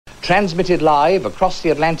transmitted live across the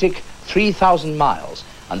Atlantic 3,000 miles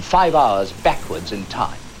and 5 hours backwards in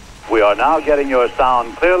time. We are now getting your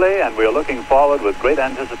sound clearly, and we are looking forward with great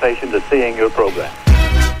anticipation to seeing your program.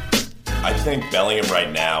 I think Bellingham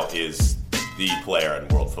right now is the player in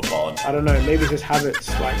world football. I don't know, maybe his habits,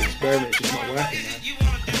 like experiments, just not working,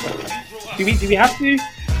 man. Do we have to?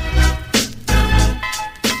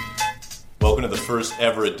 Welcome to the first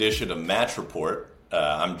ever edition of Match Report.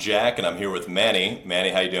 I'm Jack, and I'm here with Manny. Manny,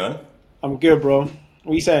 how you doing? I'm good, bro.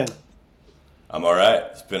 What are you saying? I'm all right.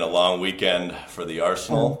 It's been a long weekend for the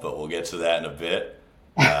Arsenal, but we'll get to that in a bit.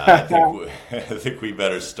 I think we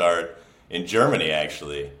better start in Germany,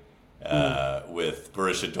 actually. With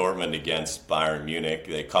Borussia Dortmund against Bayern Munich.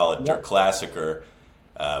 They call it Der Klassiker.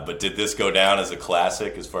 But did this go down as a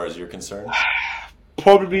classic as far as you're concerned?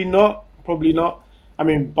 Probably not. I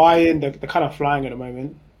mean, Bayern, they're kind of flying at the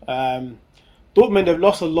moment. Dortmund, they've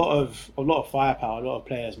lost a lot of firepower, a lot of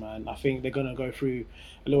players, man. I think they're going to go through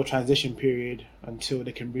a little transition period until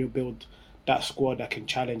they can rebuild that squad that can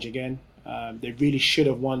challenge again. They really should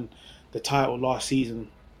have won the title last season,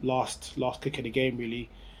 last kick of the game, really.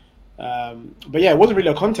 But yeah, it wasn't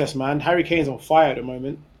really a contest, man. Harry Kane's on fire at the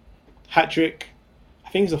moment. Hat-trick. I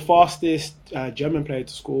think he's the fastest German player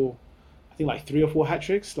to score, I think like 3 or 4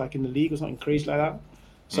 hat-tricks, like in the league or something crazy like that.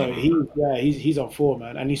 So he's on form,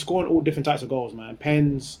 man. And he's scoring all different types of goals, man.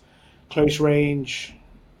 Pens, close range,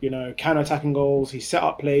 counter-attacking goals. He set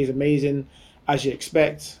up plays amazing, as you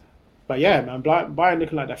expect. But yeah, man, Bayern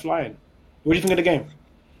looking like they're flying. What do you think of the game?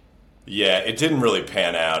 Yeah, it didn't really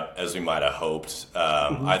pan out as we might have hoped.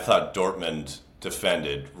 I thought Dortmund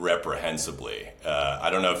defended reprehensibly. I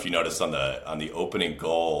don't know if you noticed on the opening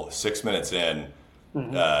goal, 6 minutes in,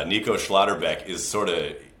 Nico Schlotterbeck is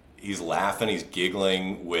he's laughing, he's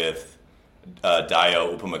giggling with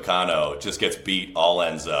Dayo Upamecano, just gets beat, all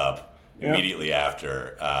ends up immediately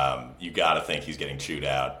after. You got to think he's getting chewed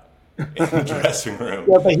out in the dressing room.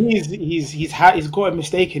 Yeah, but he's got a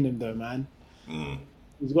mistake in him though, man.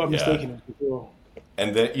 He's got a mistake in him for sure.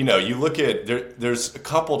 And then, you look at, there's a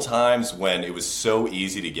couple times when it was so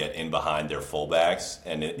easy to get in behind their fullbacks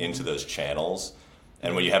and into those channels.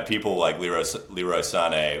 And when you have people like Leroy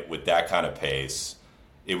Sané with that kind of pace,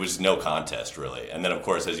 it was no contest, really. And then, of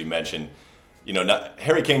course, as you mentioned,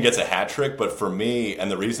 Harry Kane gets a hat trick, but for me,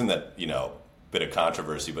 and the reason that, bit of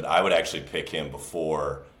controversy, but I would actually pick him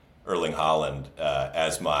before Erling Haaland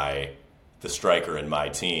as the striker in my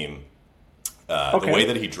team. The way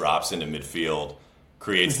that he drops into midfield,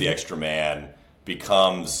 creates the extra man,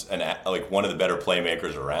 becomes one of the better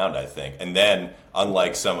playmakers around, I think. And then,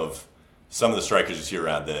 unlike some of the strikers you see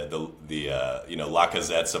around the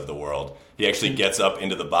Lacazettes of the world, he actually gets up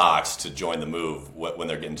into the box to join the move when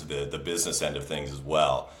they're getting to the business end of things as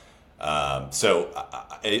well. So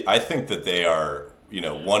I think that they are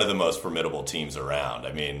one of the most formidable teams around.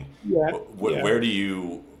 I mean, where do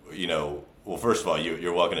you well, first of all,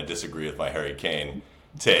 you're welcome to disagree with my Harry Kane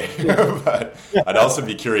take, but I'd also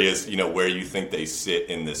be curious, where you think they sit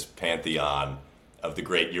in this pantheon of the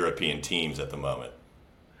great European teams at the moment.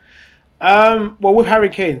 Well, with Harry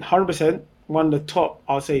Kane, 100%, one of the top,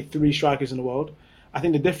 I'll say, 3 strikers in the world. I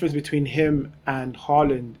think the difference between him and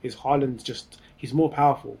Haaland is he's more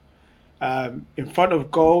powerful. In front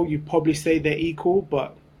of goal, you probably say they're equal,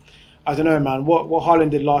 but I don't know, man. What Haaland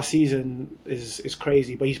did last season is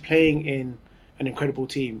crazy, but he's playing in an incredible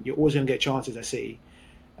team. You're always going to get chances at City.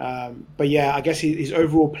 But yeah, I guess his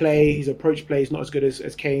overall play, his approach play is not as good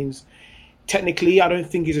as Kane's. Technically, I don't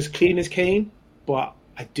think he's as clean as Kane, but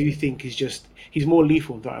I do think he's more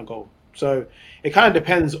lethal in front of goal. So it kind of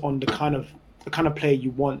depends on the kind of player you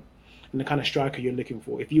want and the kind of striker you're looking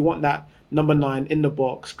for. If you want that number 9 in the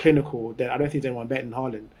box, clinical, then I don't think there's anyone better than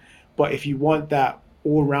Haaland. But if you want that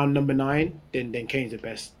all-round number 9, then Kane's the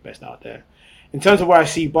best out there. In terms of where I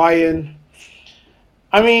see Bayern,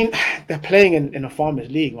 I mean, they're playing in a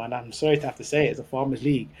Farmers League, man. I'm sorry to have to say it, it's a Farmers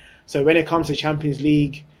League. So when it comes to Champions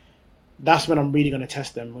League, that's when I'm really going to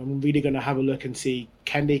test them. I'm really going to have a look and see,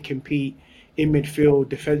 can they compete in midfield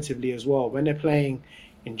defensively as well? When they're playing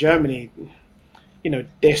in Germany,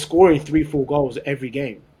 they're scoring 3-4 goals every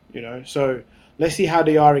game, So let's see how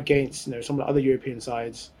they are against, some of the other European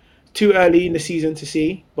sides. Too early in the season to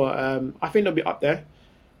see, but I think they'll be up there.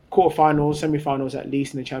 Quarterfinals, semi-finals at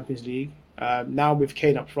least in the Champions League. Now with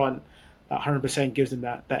Kane up front, that 100% gives them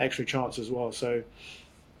that extra chance as well. So,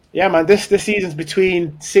 yeah, man, this season's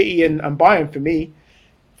between City and Bayern for me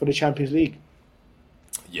for the Champions League.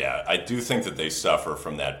 Yeah, I do think that they suffer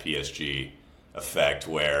from that PSG effect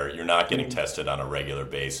where you're not getting tested on a regular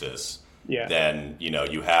basis. Yeah. Then,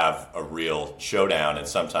 you have a real showdown, and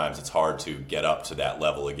sometimes it's hard to get up to that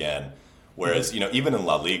level again Whereas, even in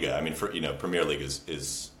La Liga, I mean, Premier League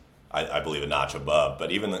is I believe, a notch above.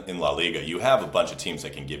 But even in La Liga, you have a bunch of teams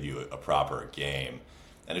that can give you a proper game.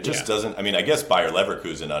 And it just doesn't, I mean, I guess Bayer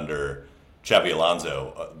Leverkusen under Xabi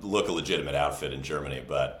Alonso look a legitimate outfit in Germany.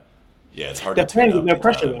 But, yeah, it's hard they're to playing with no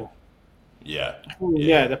pressure, though. Yeah.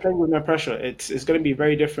 They're playing with no pressure. It's going to be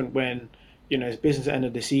very different when, it's business at the end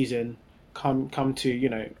of the season, come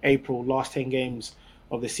to, April, last 10 games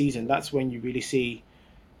of the season. That's when you really see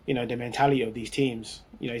the mentality of these teams.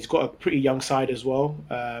 He's got a pretty young side as well,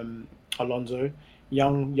 Alonso,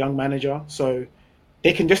 young manager. So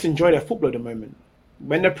they can just enjoy their football at the moment.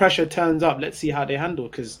 When the pressure turns up, let's see how they handle.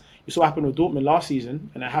 Because you saw what happened with Dortmund last season,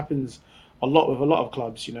 and it happens a lot with a lot of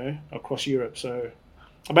clubs, across Europe. So,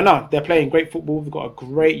 but no, they're playing great football. They've got a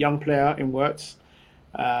great young player in Wirtz.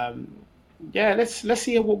 Let's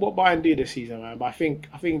see what Bayern do this season, man. But I think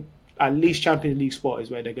at least Champions League spot is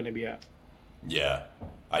where they're going to be at. Yeah.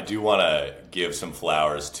 I do want to give some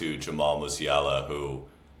flowers to Jamal Musiala, who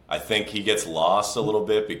I think he gets lost a little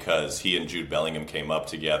bit because he and Jude Bellingham came up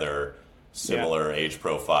together, similar age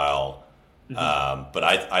profile. Mm-hmm. But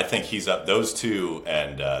I think he's up. Those two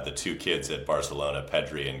and the two kids at Barcelona,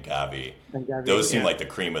 Pedri and Gavi, those seem like the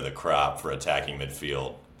cream of the crop for attacking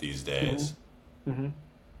midfield these days. Mm-hmm.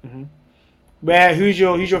 Mm-hmm. Where who's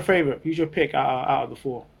your favorite? Who's your pick out of the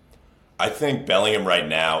four? I think Bellingham right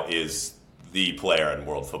now is the player in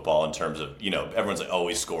world football in terms of, everyone's like, oh,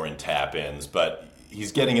 he's scoring tap-ins, but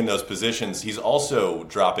he's getting in those positions. He's also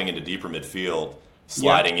dropping into deeper midfield,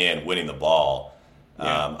 sliding in, winning the ball.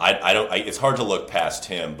 Yeah. It's hard to look past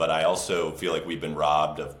him, but I also feel like we've been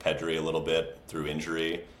robbed of Pedri a little bit through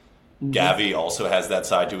injury. Mm-hmm. Gavi also has that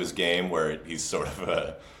side to his game where he's sort of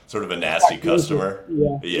a nasty customer.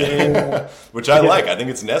 Yeah. Which I like. I think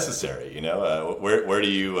it's necessary, Where do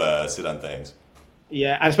you sit on things?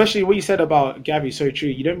 Yeah, and especially what you said about Gavi is so true.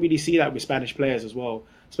 You don't really see that with Spanish players as well,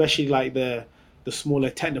 especially like the smaller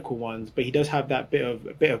technical ones. But he does have that bit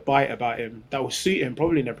of bite about him that will suit him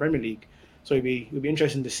probably in the Premier League. So it'll be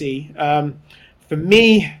interesting to see. For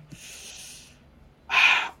me,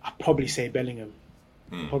 I'd probably say Bellingham.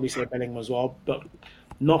 Probably say Bellingham as well, but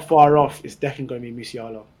not far off. It's definitely going to be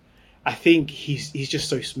Musiala. I think he's just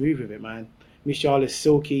so smooth with it, man. Musiala is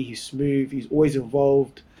silky. He's smooth. He's always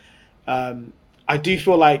involved. I do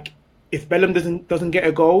feel like if Bellingham doesn't get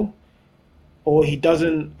a goal or he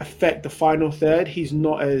doesn't affect the final third, he's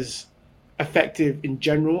not as effective in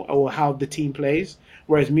general or how the team plays.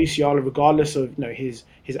 Whereas Musiala, regardless of his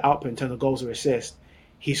output in terms of goals or assists,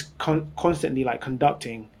 he's constantly like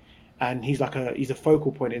conducting, and he's a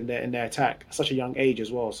focal point in their attack at such a young age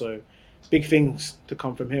as well. So big things to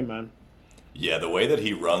come from him, man. Yeah, the way that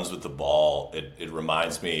he runs with the ball, it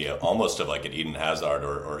reminds me almost of like an Eden Hazard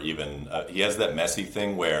or even he has that Messi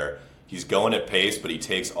thing where he's going at pace, but he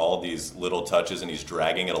takes all these little touches and he's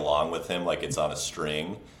dragging it along with him like it's on a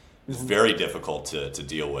string. It's very difficult to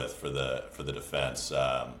deal with for the defense.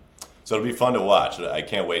 So it'll be fun to watch. I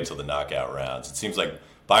can't wait till the knockout rounds. It seems like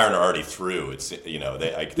Bayern are already through. It's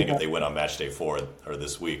I think if they win on match day 4 or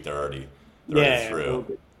this week, they're already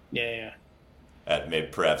through. Yeah.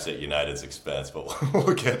 Perhaps at United's expense, but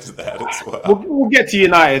we'll get to that as well. We'll get to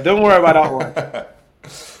United. Don't worry about that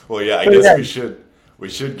one. Well, yeah, I guess we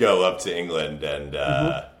should go up to England, and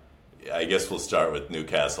I guess we'll start with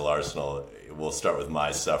Newcastle Arsenal. We'll start with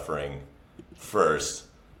my suffering first.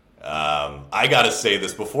 I gotta say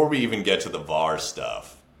this before we even get to the VAR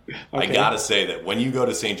stuff. Okay. I gotta say that when you go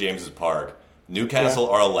to St. James's Park, Newcastle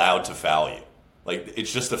are allowed to foul you. Like,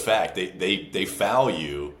 it's just a fact. They foul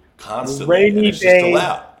you constantly, and it's just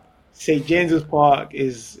allowed. St. James's Park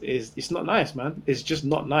is it's not nice, man. It's just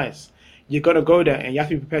not nice. You're gonna go there and you have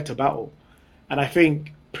to be prepared to battle. And I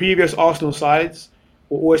think previous Arsenal sides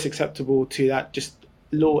were always acceptable to that just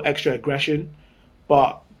little extra aggression,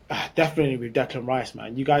 but definitely with Declan Rice,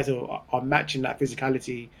 man, you guys are matching that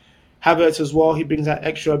physicality. Havertz as well, he brings that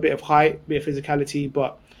extra bit of height, bit of physicality,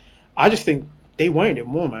 but I just think they wanted it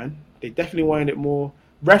more, man. They definitely wanted it more.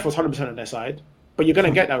 Ref was 100% on their side, but you're going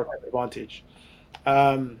to get that advantage.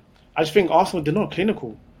 I just think Arsenal, they're not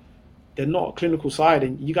clinical. They're not a clinical side,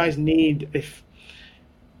 and you guys need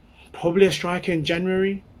probably a striker in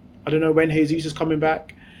January. I don't know when Jesus is coming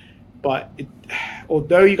back, but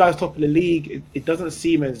although you guys top of the league, it doesn't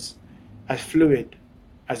seem as fluid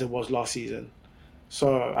as it was last season.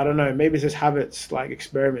 So I don't know. Maybe this Havertz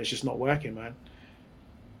experiment is just not working, man.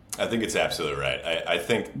 I think it's absolutely right. I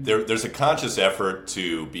think there's a conscious effort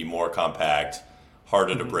to be more compact,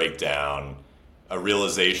 harder to break down, a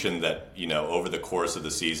realization that, over the course of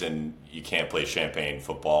the season, you can't play champagne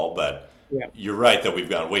football. But you're right that we've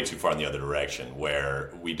gone way too far in the other direction,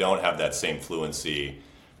 where we don't have that same fluency.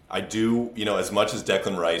 I do, as much as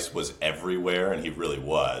Declan Rice was everywhere, and he really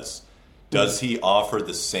was, does he offer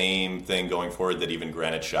the same thing going forward that even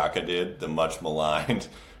Granit Xhaka did, the much maligned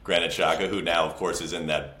Granit Xhaka, who now, of course, is in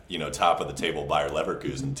that, top of the table Bayer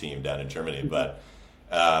Leverkusen team down in Germany. But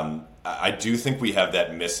I do think we have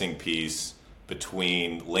that missing piece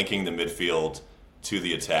between linking the midfield to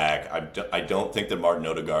the attack. I don't think that Martin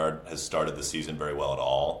Odegaard has started the season very well at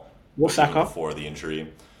all. What's Saka? Before the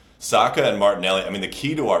injury. Saka and Martinelli, the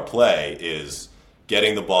key to our play is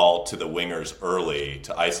getting the ball to the wingers early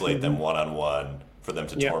to isolate them one-on-one for them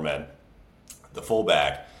to torment the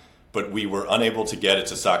fullback. But we were unable to get it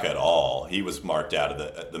to Saka at all. He was marked out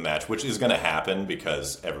of the match, which is going to happen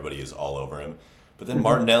because everybody is all over him. But then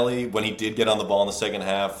Martinelli, when he did get on the ball in the second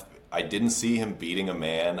half, I didn't see him beating a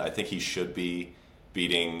man. I think he should be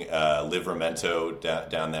beating Livramento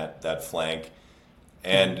down that flank.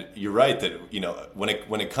 And you're right that,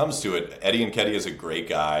 when it comes to it, Eddie Nketiah is a great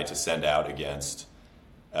guy to send out against,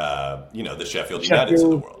 the Sheffield Uniteds of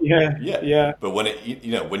the world. Yeah. But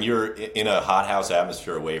when you're in a hothouse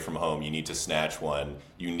atmosphere away from home, you need to snatch one.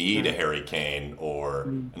 You need a Harry Kane or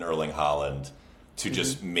an Erling Haaland to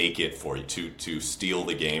just make it for you, to steal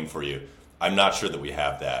the game for you. I'm not sure that we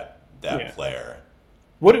have that player.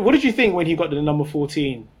 What did you think when he got to the number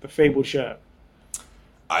 14, the fabled shirt?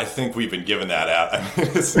 I think we've been giving that out.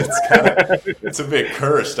 It's a bit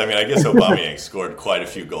cursed. I guess Aubameyang scored quite a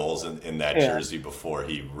few goals in that jersey before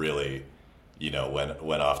he really,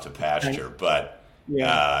 went off to pasture. But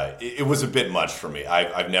it was a bit much for me.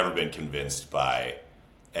 I've never been convinced by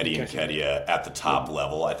Eddie Nketiah at the top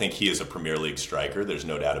level. I think he is a Premier League striker. There's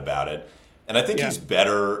no doubt about it. And I think he's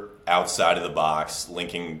better outside of the box,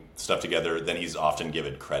 linking stuff together than he's often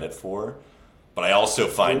given credit for. But I also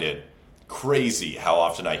find it crazy how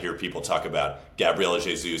often I hear people talk about Gabriel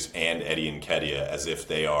Jesus and Eddie Nketiah as if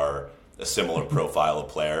they are a similar profile of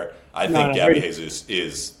player. I think Gabby Jesus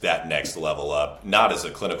is that next level up, not as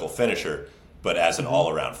a clinical finisher, but as an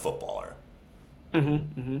all-around footballer.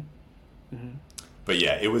 But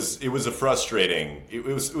yeah, it was a frustrating. It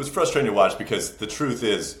was frustrating to watch because the truth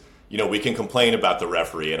is, we can complain about the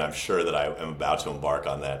referee, and I'm sure that I am about to embark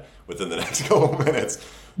on that within the next couple of minutes.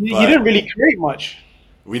 You didn't really create much.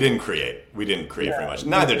 We didn't create very much.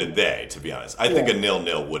 Neither did they, to be honest. I think a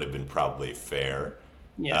 0-0 would have been probably fair.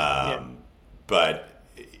 But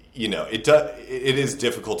it is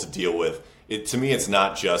difficult to deal with. To me, it's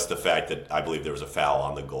not just the fact that I believe there was a foul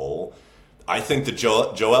on the goal. I think that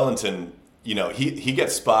Joe Ellington, he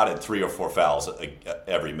gets spotted 3 or 4 fouls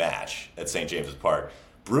every match at St. James's Park.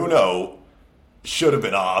 Bruno should have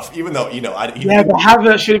been off, even though, but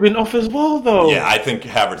Havertz should have been off as well, though. Yeah, I think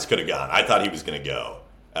Havertz could have gone. I thought he was going to go.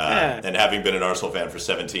 And having been an Arsenal fan for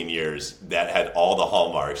 17 years, that had all the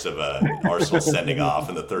hallmarks of Arsenal sending off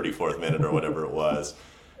in the 34th minute or whatever it was.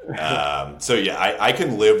 I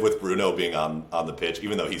can live with Bruno being on the pitch,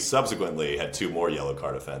 even though he subsequently had 2 more yellow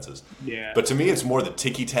card offenses. Yeah. But to me, it's more the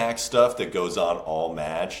ticky-tack stuff that goes on all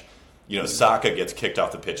match. Saka gets kicked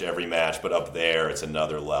off the pitch every match, but up there it's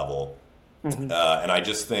another level. And I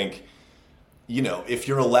just think, if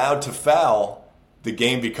you're allowed to foul, the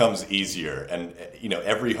game becomes easier. And,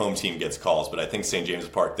 every home team gets calls. But I think St. James's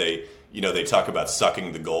Park, they talk about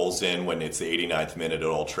sucking the goals in when it's the 89th minute at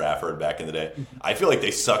Old Trafford back in the day. I feel like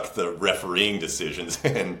they suck the refereeing decisions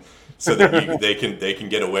in so that they can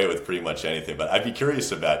get away with pretty much anything. But I'd be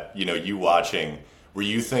curious about, you watching. Were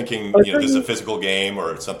you thinking, this is a physical game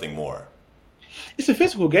or something more? It's a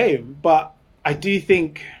physical game, but I do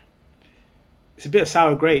think it's a bit of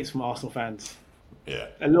sour grapes from Arsenal fans. Yeah,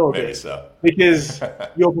 a little maybe bit. So. Because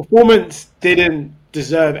your performance didn't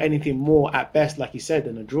deserve anything more at best, like you said,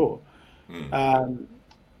 than a draw.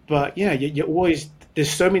 But you're always, there's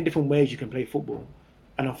so many different ways you can play football.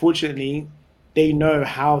 And unfortunately, they know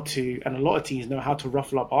how to, and a lot of teams know how to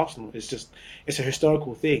ruffle up Arsenal. It's a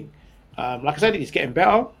historical thing. Like I said, it's getting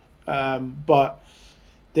better, but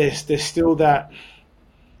there's still that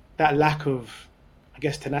lack of, I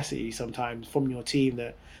guess, tenacity sometimes from your team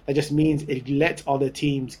that just means it lets other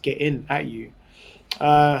teams get in at you.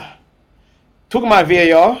 Talking about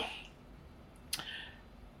VAR,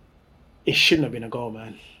 it shouldn't have been a goal,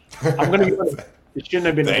 man. I'm going to be honest. It shouldn't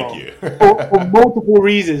have been a goal. Thank you. for multiple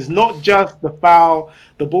reasons, not just the foul.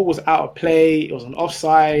 The ball was out of play. It was an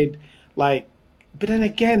offside. But then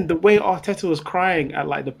again, the way Arteta was crying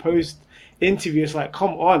at the post interview, it's like,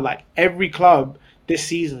 come on, every club this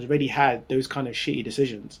season has already had those kind of shitty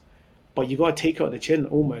decisions. But you got to take it on the chin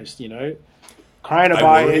almost, crying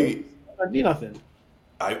about it, and do nothing.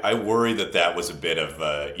 I worry that was a bit of,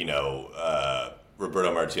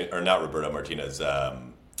 Roberto Martinez, or not Roberto Martinez,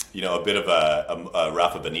 a bit of a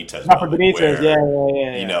Rafa Benitez Rafa moment Benitez,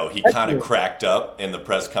 where, yeah. he kind of cracked up in the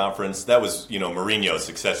press conference. That was, Mourinho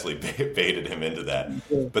successfully baited him into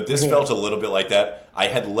that. But this felt a little bit like that. I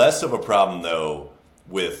had less of a problem, though,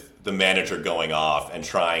 with the manager going off and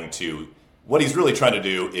trying to, what he's really trying to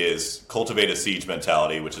do is cultivate a siege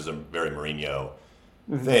mentality, which is a very Mourinho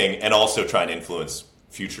thing, and also try and influence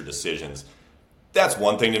future decisions. That's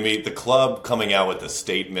one thing to me. The club coming out with a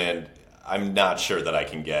statement, I'm not sure that I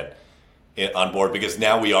can get it on board, because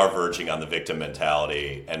now we are verging on the victim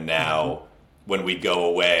mentality. And now when we go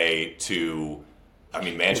away to,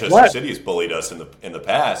 Manchester City has bullied us in the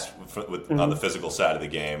past on the physical side of the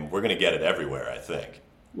game. We're going to get it everywhere, I think.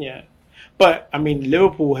 Yeah. But,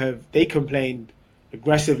 Liverpool they complained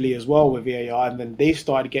aggressively as well with VAR, and then they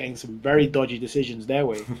started getting some very dodgy decisions their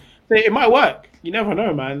way. So it might work. You never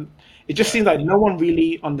know, man. It just seems like no one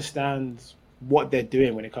really understands what they're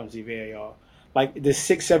doing when it comes to VAR. Like, there's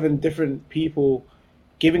 6-7 different people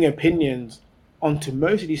giving opinions onto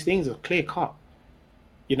most of these things are clear cut.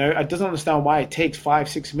 I doesn't understand why it takes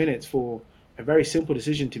 5-6 minutes for a very simple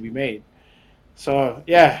decision to be made. So,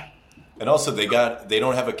 yeah. And also, they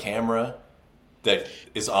don't have a camera that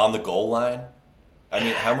is on the goal line.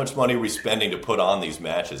 How much money are we spending to put on these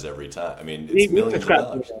matches every time? It's millions of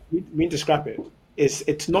dollars. We need to scrap it.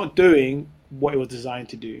 It's not doing what it was designed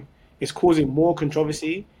to do. It's causing more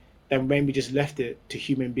controversy than when we just left it to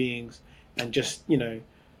human beings and just,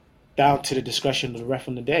 down to the discretion of the ref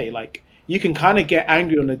on the day. Like, you can kind of get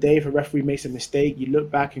angry on the day if a referee makes a mistake. You look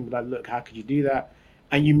back and be like, look, how could you do that?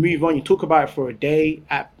 And you move on. You talk about it for a day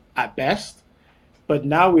at best. But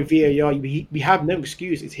now with VAR, we have no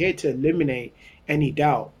excuse. It's here to eliminate any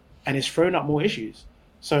doubt, and it's thrown up more issues.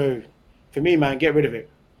 So, for me, man, get rid of it.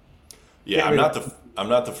 Yeah, I'm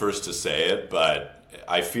not the first to say it, but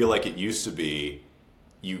I feel like it used to be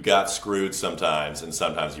you got screwed sometimes, and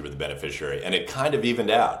sometimes you were the beneficiary, and it kind of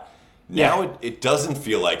evened out. Now it doesn't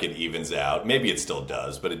feel like it evens out. Maybe it still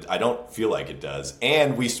does, but I don't feel like it does.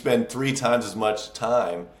 And we spend 3 times as much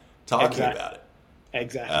time talking about it.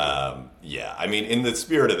 Exactly. In the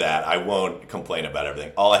spirit of that, I won't complain about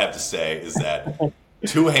everything. All I have to say is that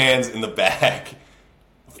 2 hands in the back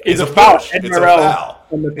is a foul. It's a foul.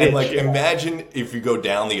 Imagine if you go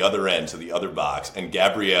down the other end to the other box and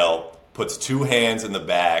Gabriel puts 2 hands in the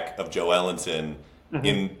back of Joe Ellington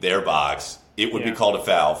in their box. It would be called a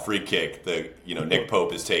foul, free kick. Nick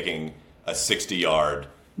Pope is taking a 60-yard,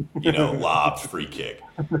 lob free kick.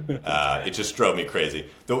 It just drove me crazy.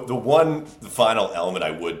 The final element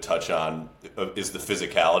I would touch on is the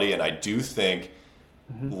physicality, and I do think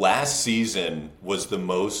last season was the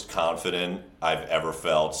most confident I've ever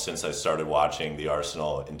felt since I started watching the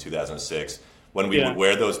Arsenal in 2006, when we would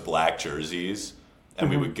wear those black jerseys and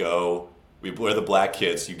we'd wear the black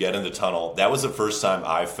kits, you get in the tunnel. That was the first time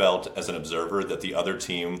I felt as an observer that the other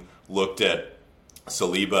team looked at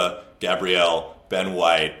Saliba, Gabriel, Ben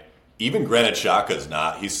White, even Granit Xhaka's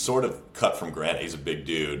not. He's sort of cut from granite. He's a big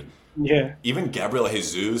dude. Yeah. Even Gabriel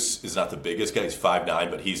Jesus is not the biggest guy. He's 5'9",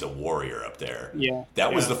 but he's a warrior up there. Yeah.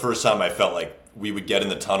 That was the first time I felt like we would get in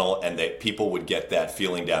the tunnel and that people would get that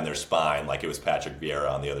feeling down their spine, like it was Patrick Vieira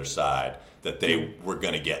on the other side, that they were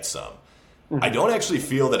going to get some. I don't actually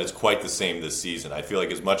feel that it's quite the same this season. I feel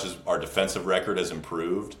like as much as our defensive record has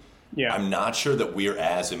improved, I'm not sure that we're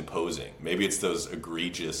as imposing. Maybe it's those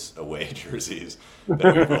egregious away jerseys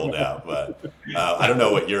that we've rolled out. But I don't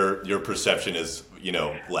know what your perception is,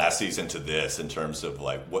 last season to this in terms of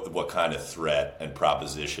like what kind of threat and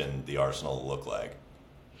proposition the Arsenal look like.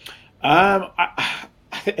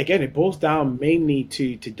 Again, it boils down mainly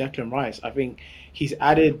to Declan Rice. I think he's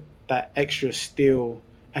added that extra steel,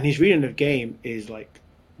 and his reading of game is like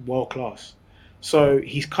world class. So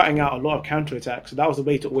he's cutting out a lot of counter-attacks. So that was the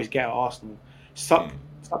way to always get at Arsenal. Suck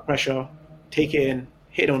pressure, take it in,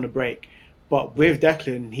 hit it on the break. But with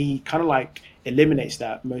Declan, he kind of like eliminates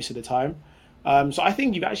that most of the time. So I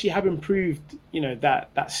think you actually have improved,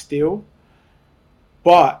 that steel.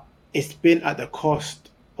 But it's been at the cost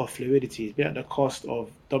of fluidity. It's been at the cost of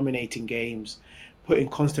dominating games, putting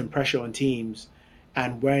constant pressure on teams,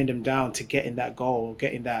 and wearing them down to getting that goal,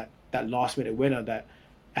 getting that last-minute winner that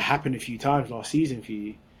happened a few times last season for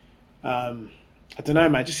you. I don't know,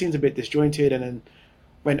 man. It just seems a bit disjointed. And then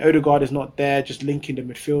when Odegaard is not there, just linking the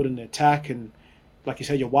midfield and the attack, and like you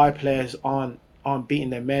said, your wide players aren't beating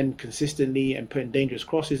their men consistently and putting dangerous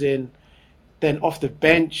crosses in. Then off the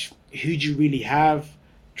bench, who do you really have?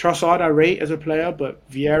 Trossard I rate as a player, but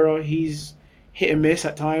Vieira, he's hit and miss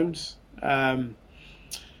at times.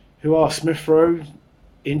 Who else? Smith Rowe,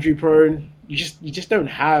 injury prone. You just don't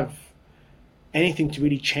have anything to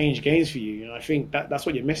really change games for you. I think that's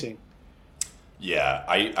what you're missing. Yeah,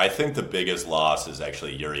 I think the biggest loss is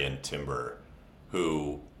actually Jurrien Timber,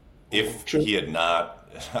 who, if True. he had not,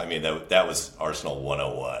 I mean, that was Arsenal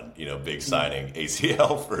 101, big signing,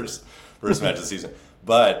 ACL first match of the season.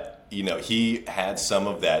 But, he had some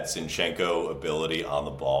of that Zinchenko ability on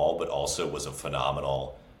the ball, but also was a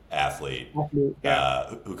phenomenal athlete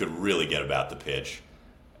who could really get about the pitch.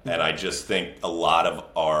 And I just think a lot of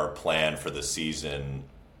our plan for the season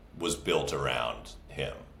was built around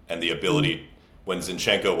him. And the ability, when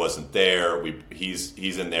Zinchenko wasn't there,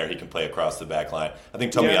 he's in there, he can play across the back line. I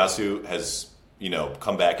think Tomiyasu has,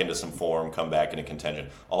 come back into some form, come back into contention.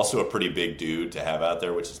 Also a pretty big dude to have out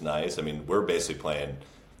there, which is nice. I mean, we're basically playing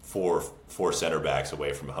four center backs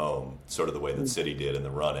away from home, sort of the way that City did in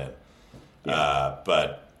the run-in.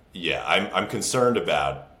 But, yeah, I'm concerned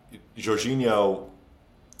about Jorginho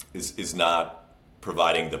is not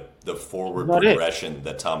providing the forward progression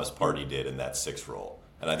that Thomas Partey did in that 6 role.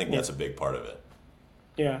 And I think that's a big part of it.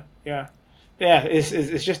 Yeah.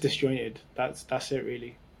 It's just disjointed. That's it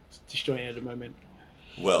really. It's disjointed at the moment.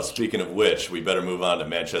 Well, speaking of which, we better move on to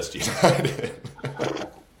Manchester United.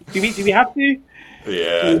 Do we have to?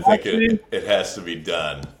 Yeah, I think it has to be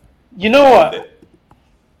done. You know what?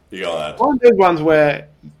 You go on. One of those ones where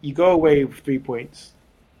you go away with 3 points,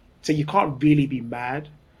 so you can't really be mad,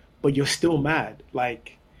 but you're still mad.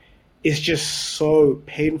 Like, it's just so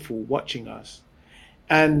painful watching us.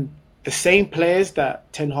 And the same players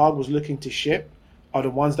that Ten Hag was looking to ship are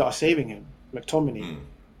the ones that are saving him. McTominay,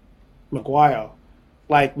 Maguire.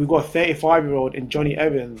 Like, we've got a 35-year-old in Johnny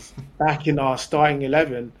Evans back in our starting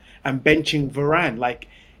 11 and benching Varane. Like,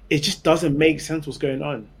 it just doesn't make sense what's going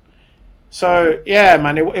on. So, yeah,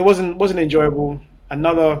 man, it wasn't enjoyable.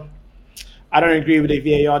 Another, I don't agree with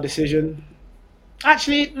the VAR decision.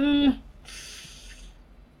 Actually,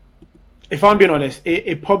 if I'm being honest,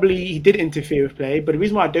 it probably he did interfere with play, but the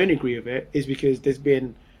reason why I don't agree with it is because there's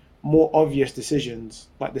been more obvious decisions,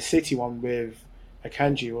 like the City one with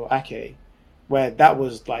Akanji or Ake, where that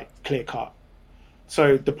was like clear cut.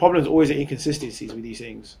 So the problem is always the inconsistencies with these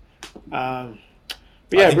things.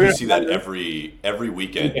 But yeah, I think you see that every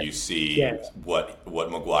weekend. You see what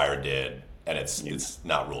Maguire did, and it's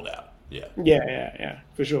not ruled out. Yeah,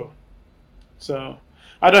 for sure. So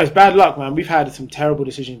I don't know, it's bad luck, man. We've had some terrible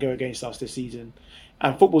decisions go against us this season.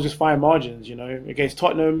 And football's just fine margins, Against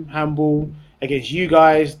Tottenham, handball, against you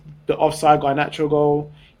guys, the offside got a natural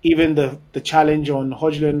goal, even the challenge on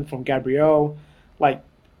Hodgson from Gabriel. Like,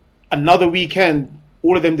 another weekend,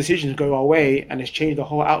 all of them decisions go our way, and it's changed the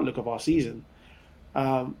whole outlook of our season.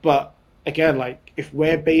 But again, like, if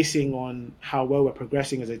we're basing on how well we're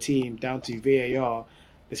progressing as a team down to VAR,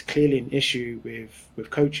 there's clearly an issue with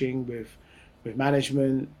coaching, with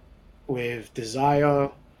management, with desire.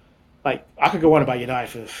 Like, I could go on about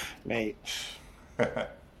United for, mate.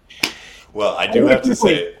 Well, I do have to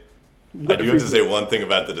say one thing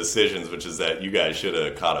about the decisions, which is that you guys should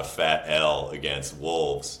have caught a fat L against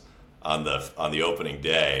Wolves on the opening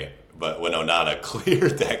day, but when Onana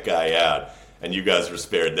cleared that guy out, and you guys were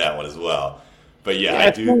spared that one as well. But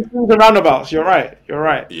I do. The roundabouts. You're right.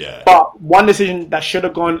 Yeah. But one decision that should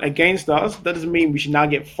have gone against us, that doesn't mean we should now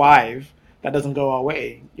get 5 that doesn't go our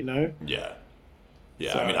way. Yeah.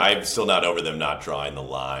 So, I mean, I'm still not over them not drawing the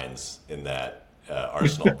lines in that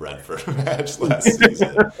Arsenal-Brentford match last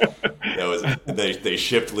season. They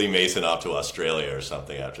shipped Lee Mason off to Australia or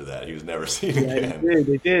something after that. He was never seen again.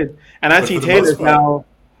 They did. And Anthony Taylor's now.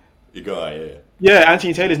 You go on, yeah. Yeah,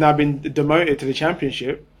 Anthony Taylor's now been demoted to the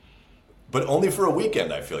Championship. But only for a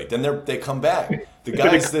weekend, I feel like. Then they come back. The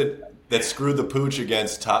guys that screwed the pooch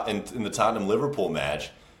against in the Tottenham-Liverpool match,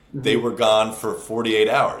 they were gone for 48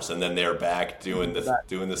 hours, and then they're back doing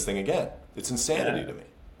this thing again. It's insanity to me.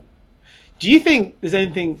 Do you think there's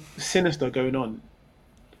anything sinister going on?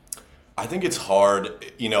 I think it's hard.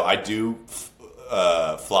 I do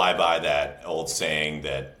fly by that old saying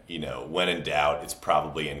that, when in doubt, it's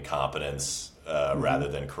probably incompetence rather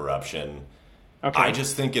than corruption. Okay. I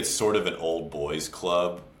just think it's sort of an old boys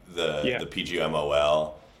club, the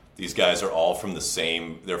PGMOL. These guys are all from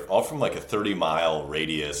they're all from like a 30-mile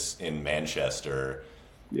radius in Manchester.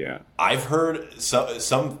 Yeah. I've heard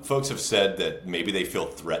some folks have said that maybe they feel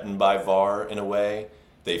threatened by VAR in a way.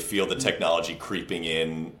 They feel the technology creeping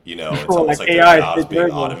in, it's almost like their jobs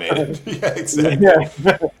being automated. Yeah, exactly.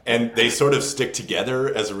 Yeah. And they sort of stick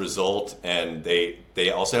together as a result, and they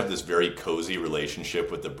also have this very cozy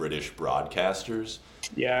relationship with the British broadcasters.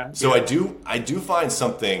 Yeah. So I do find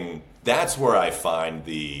something. That's where I find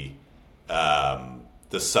the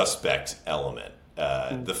suspect element.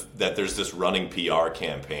 That there's this running PR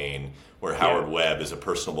campaign where Howard Webb is a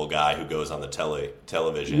personable guy who goes on the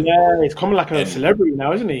television. Yeah, he's coming like a celebrity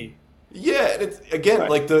now, isn't he? Yeah, and it's, again,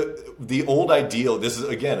 like the old ideal. This is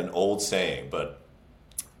again an old saying, but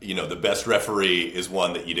the best referee is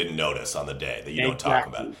one that you didn't notice on the day that you don't talk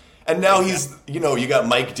about. And now he's, you got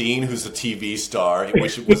Mike Dean, who's a TV star,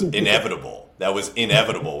 which was inevitable. That was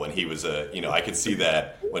inevitable when he was I could see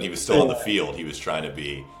that when he was still on the field, he was trying to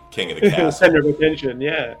be king of the castle. Center of attention,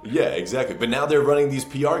 yeah. Yeah, exactly. But now they're running these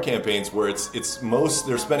PR campaigns where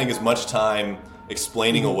they're spending as much time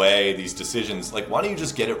explaining away these decisions. Like, why don't you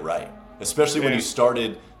just get it right? Especially when you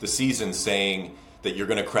started the season saying that you're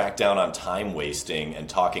going to crack down on time wasting and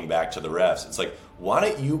talking back to the refs. It's like, why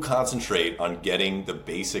don't you concentrate on getting the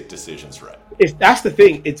basic decisions right? That's the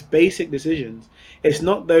thing. It's basic decisions. It's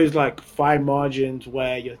not those like fine margins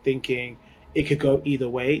where you're thinking it could go either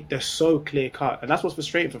way. They're so clear cut, and that's what's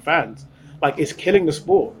frustrating for fans. Like, it's killing the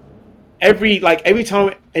sport. Every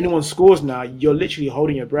time anyone scores now, you're literally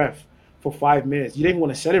holding your breath for 5 minutes. You don't even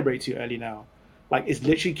want to celebrate too early now. Like, it's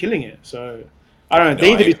literally killing it. So I don't know.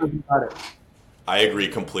 They need to do something about it. I agree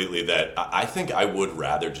completely that I think I would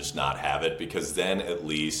rather just not have it, because then at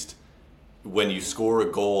least when you score a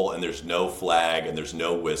goal and there's no flag and there's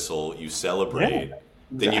no whistle, you celebrate. Yeah,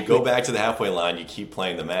 then you go back to the halfway line, you keep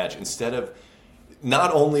playing the match. Instead of,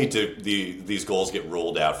 not only do these goals get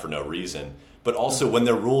ruled out for no reason, but also when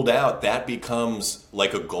they're ruled out, that becomes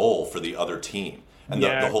like a goal for the other team. And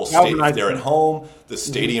the whole stadium, if they're at home, the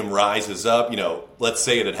stadium rises up. Let's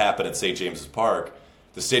say it had happened at St. James's Park.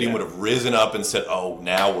 The stadium would have risen up and said, "Oh,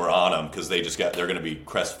 now we're on them," because they're going to be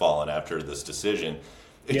crestfallen after this decision.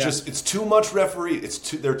 It's too much referee.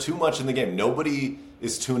 They're too much in the game. Nobody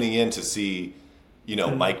is tuning in to see,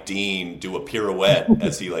 Mike Dean do a pirouette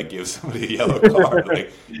as he gives somebody a yellow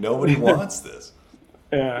card. Nobody wants this.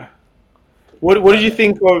 Yeah. What did you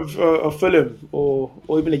think of Fulham or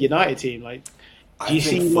even a United team? Do you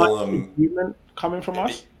see much improvement coming from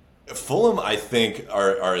us? Fulham, I think,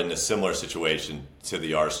 are in a similar situation to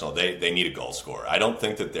the Arsenal. They need a goal scorer. I don't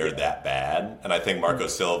think that they're that bad, and I think Marco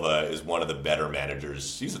Silva is one of the better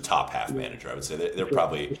managers. He's a top half manager, I would say. They're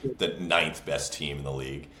probably the 9th best team in the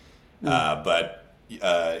league. But they've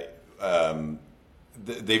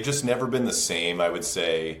just never been the same, I would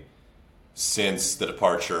say, since the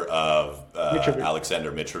departure of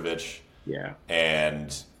Alexander Mitrovic. Yeah.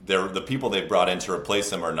 And the people they've brought in to replace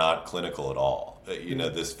them are not clinical at all.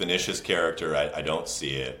 This Vinicius character, I don't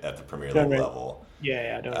see it at the Premier League level.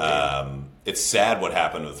 Yeah, I don't. It's sad what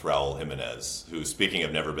happened with Raul Jimenez, who, speaking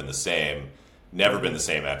of never been the same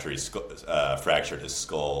after he fractured his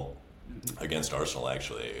skull against Arsenal,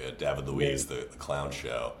 actually, at David Luiz, the clown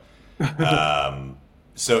show.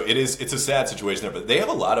 So it's a sad situation there, but they have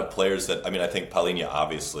a lot of players that, I think Palhinha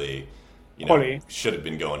obviously, should have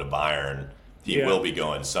been going to Bayern. He will be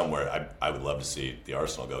going somewhere. I would love to see the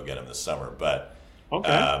Arsenal go get him this summer, but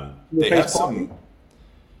they have some.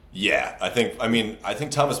 Yeah, I think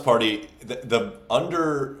Thomas Partey. The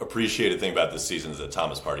underappreciated thing about this season is that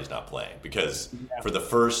Thomas Partey's not playing, because for the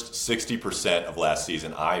first 60% of last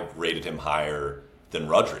season, I rated him higher than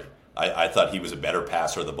Rodri. I thought he was a better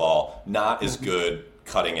passer of the ball, not as good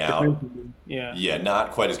cutting out.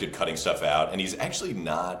 Not quite as good cutting stuff out, and he's actually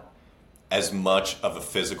not as much of a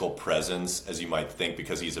physical presence as you might think,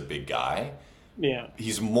 because he's a big guy. Yeah.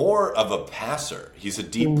 He's more of a passer. He's a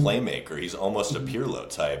deep playmaker. He's almost a Pirlo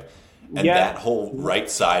type. And that whole right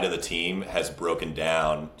side of the team has broken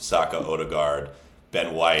down. Saka, Odegaard,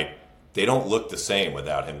 Ben White, they don't look the same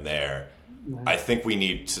without him there. I think we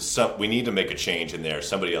need to make a change in there.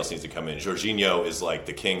 Somebody else needs to come in. Jorginho is like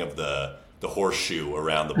the king of the horseshoe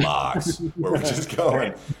around the box, where we're just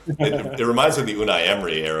going. It reminds me of the Unai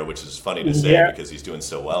Emery era, which is funny to say because he's doing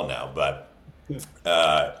so well now. But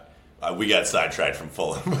we got sidetracked from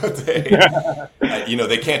Fulham.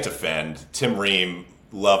 They can't defend. Tim Ream,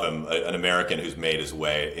 love him, an American who's made his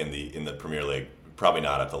way in the Premier League, probably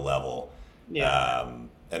not at the level. Yeah.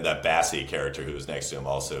 And that Bassi character who was next to him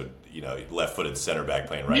also, left-footed center back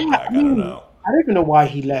playing right back. I don't know. I don't even know why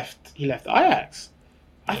he left Ajax.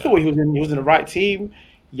 I thought he was in the right team,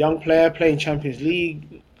 young player playing Champions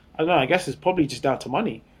League. I don't know. I guess it's probably just down to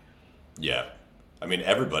money. Yeah,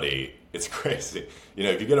 everybody. It's crazy.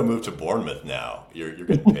 If you're going to move to Bournemouth now, you're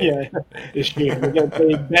getting paid. It's true. You're getting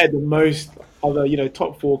paid better than most other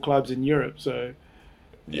top 4 clubs in Europe. So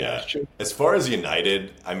it's true. As far as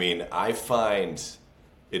United, I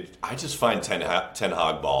just find Ten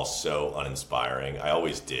Hag ball so uninspiring. I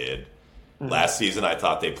always did. Last season, I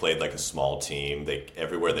thought they played like a small team.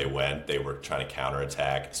 Everywhere they went, they were trying to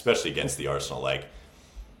counterattack, especially against the Arsenal.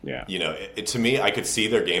 To me, I could see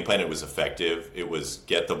their game plan. It was effective. It was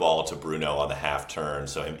get the ball to Bruno on the half turn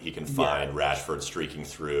so he can find Rashford streaking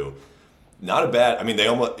through. not a bad. I mean,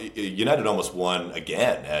 United almost won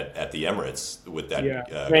again at the Emirates with that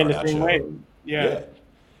playing the same way. Garnacho. Yeah.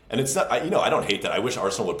 And it's not. I don't hate that. I wish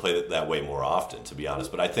Arsenal would play that way more often, to be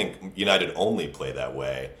honest. But I think United only play that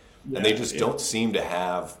way, and they just don't seem to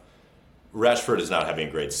have. Rashford is not having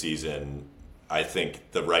a great season. I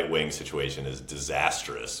think the right wing situation is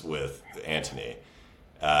disastrous with Antony.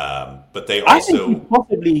 But they also... I think he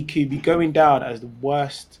possibly could be going down as the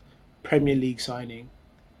worst Premier League signing.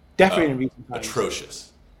 Definitely in recent times.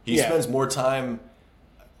 Atrocious. He spends more time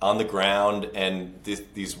on the ground and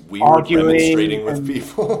these weird arguing, demonstrating with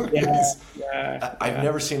people. I've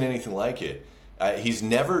never seen anything like it. He's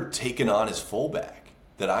never taken on his fullback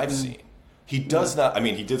that I've seen. He does not. I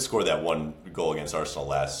mean, he did score that one goal against Arsenal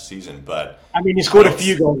last season, but I mean, he scored a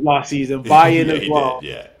few goals last season. Bayern as well.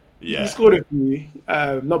 Did. He scored a few.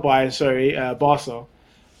 Not Bayern, sorry, Barca.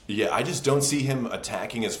 Yeah, I just don't see him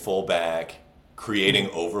attacking his fullback, creating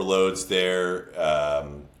overloads there.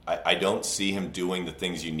 I don't see him doing the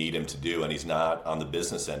things you need him to do, and he's not on the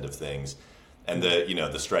business end of things. And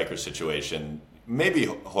the striker situation, maybe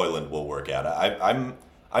Højlund will work out.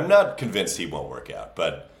 I'm not convinced he won't work out,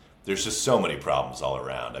 but there's just so many problems all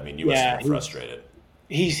around. I mean, you must be frustrated.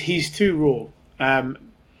 He's too raw, and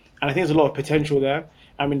I think there's a lot of potential there.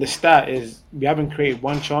 I mean, the stat is we haven't created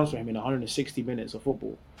one chance for him in 160 minutes of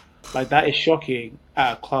football. Like, that is shocking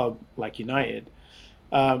at a club like United.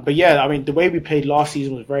 But yeah, I mean, the way we played last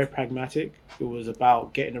season was very pragmatic. It was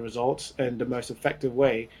about getting the results, and the most effective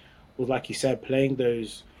way was, like you said, playing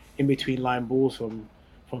those in-between line balls from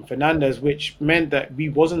Fernandes, which meant that we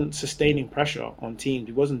wasn't sustaining pressure on teams.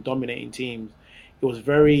 We wasn't dominating teams. It was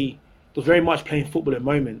very much playing football in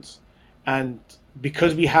moments. And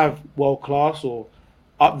because we have world-class or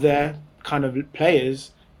up there kind of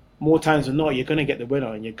players, more times than not, you're going to get the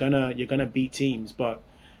winner and you're gonna beat teams. But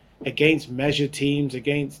against measured teams,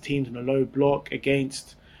 against teams in a low block,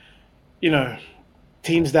 against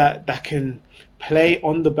teams that can play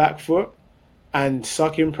on the back foot and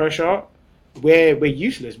suck in pressure, we're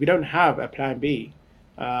useless. We don't have a plan B,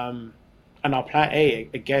 and our plan A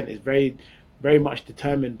again is very, very much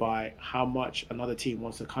determined by how much another team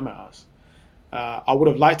wants to come at us. I would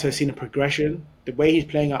have liked to have seen a progression. The way he's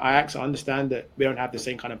playing at Ajax, I understand that we don't have the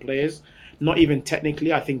same kind of players. Not even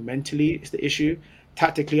technically, I think mentally is the issue.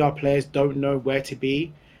 Tactically, our players don't know where to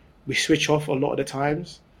be. We switch off a lot of the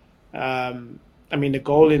times. I mean, the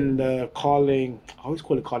goal in the Carling, I always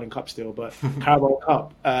call it Carling Cup still, but Carabao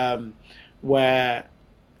Cup, where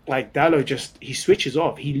like Dallo he switches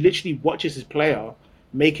off. He literally watches his player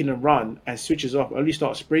making a run and switches off, only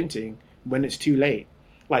starts sprinting when it's too late.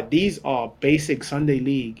 Like, these are basic Sunday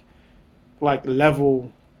League like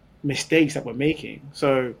level mistakes that we're making.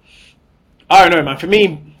 So I don't know, man. For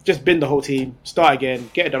me, just bin the whole team, start again,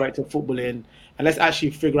 get a director of football in, and let's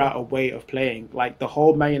actually figure out a way of playing. Like, the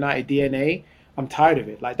whole Man United DNA, I'm tired of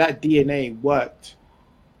it. Like, that DNA worked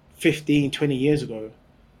 15, 20 years ago.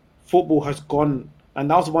 Football has gone, and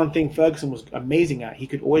that was one thing Ferguson was amazing at. He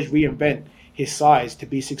could always reinvent his size to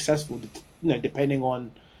be successful, depending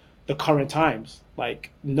on the current times. Like,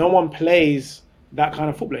 no one plays that kind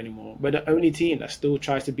of football anymore. We're the only team that still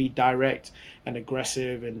tries to be direct and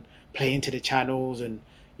aggressive and play into the channels and,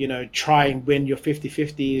 try and win your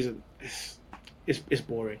 50-50s. It's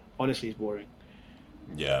boring. Honestly, it's boring.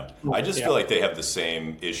 Yeah. I just feel like they have the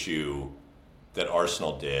same issue that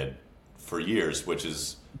Arsenal did for years, which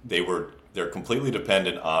is they're completely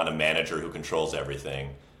dependent on a manager who controls everything.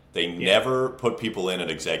 They never put people in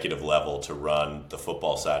at executive level to run the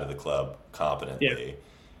football side of the club competently. Yeah.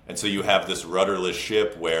 And so you have this rudderless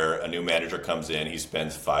ship where a new manager comes in, he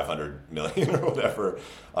spends $500 million or whatever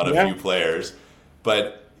on a few players.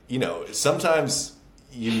 But, sometimes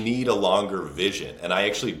you need a longer vision. And I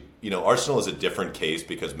actually, Arsenal is a different case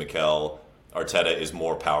because Mikel Arteta is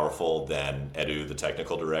more powerful than Edu, the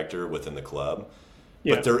technical director within the club.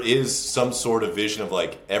 Yeah. But there is some sort of vision of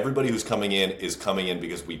like everybody who's coming in is coming in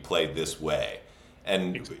because we play this way.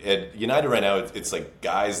 And at United right now, it's like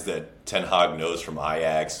guys that Ten Hag knows from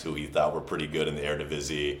Ajax, who he thought were pretty good in the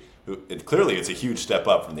Eredivisie. Clearly, it's a huge step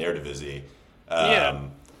up from the Eredivisie.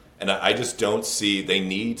 And I just don't see, they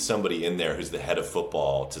need somebody in there who's the head of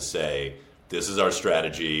football to say, this is our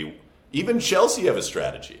strategy. Even Chelsea have a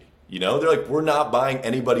strategy. They're like, we're not buying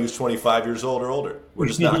anybody who's 25 years old or older. We're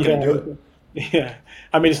just not going to do it. Yeah,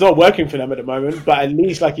 I mean, it's not working for them at the moment, but at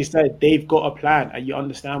least, like you said, they've got a plan, and you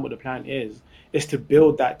understand what the plan is. It's to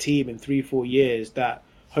build that team in 3-4 years that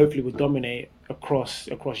hopefully will dominate across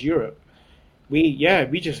Europe. We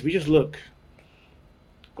just look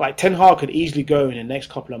like Ten Hag could easily go in the next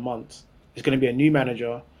couple of months. There's going to be a new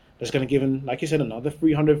manager that's going to give him, like you said, another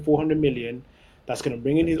 300, 400 million. that's going to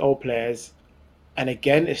bring in his old players. And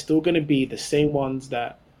again, it's still going to be the same ones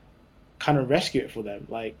that kind of rescue it for them.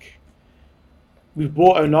 Like, we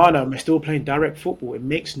bought Onana and we're still playing direct football. It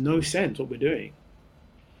makes no sense what we're doing.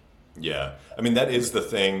 Yeah. I mean, that is the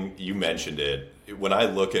thing. You mentioned it. When I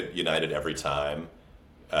look at United every time,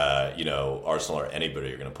 Arsenal or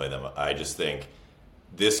anybody are going to play them, I just think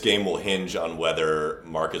this game will hinge on whether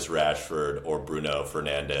Marcus Rashford or Bruno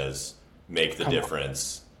Fernandes make the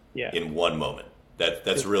difference in one moment.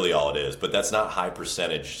 That's really all it is. But that's not high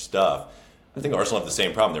percentage stuff. I think Arsenal have the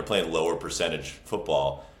same problem. They're playing lower percentage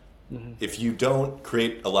football. Mm-hmm. If you don't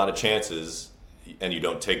create a lot of chances and you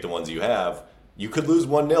don't take the ones you have, you could lose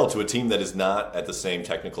 1-0 to a team that is not at the same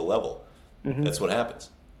technical level. Mm-hmm. That's what happens.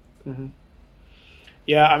 Mm-hmm.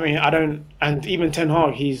 Yeah, I mean, and even Ten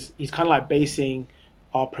Hag, he's kind of like basing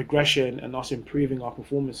our progression and us improving our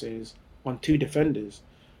performances on two defenders,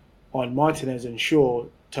 on Martinez and Shaw,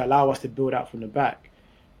 to allow us to build out from the back.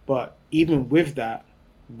 But even with that,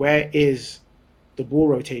 where is the ball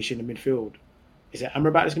rotation in midfield? Is it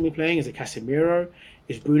Amrabat that's going to be playing? Is it Casemiro?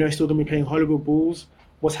 Is Bruno still going to be playing Hollywood balls?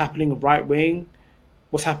 What's happening at right wing?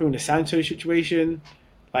 What's happening with the Santos situation?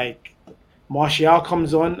 Like, Martial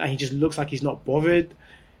comes on and he just looks like he's not bothered.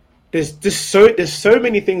 There's so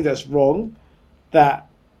many things that's wrong that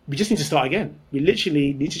we just need to start again. We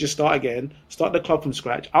literally need to just start again, start the club from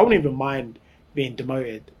scratch. I wouldn't even mind being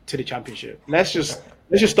demoted to the Championship. Let's just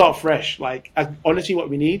start fresh. Like, honestly, what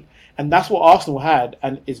we need, and that's what Arsenal had,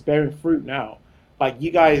 and it's bearing fruit now. Like,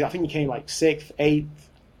 you guys, I think you came like 6th, 8th,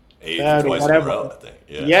 third, twice in a row, I think.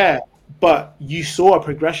 Yeah, but you saw a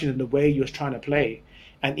progression in the way you was trying to play,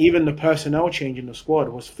 and even the personnel change in the squad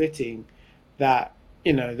was fitting that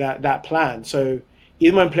that plan. So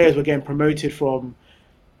even when players were getting promoted from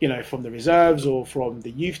the reserves or from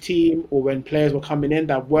the youth team, or when players were coming in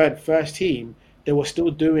that weren't first team, they were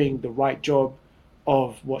still doing the right job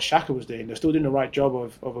of what Xhaka was doing. They're still doing the right job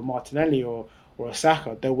of a Martinelli or a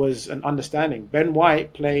Saka. There was an understanding. Ben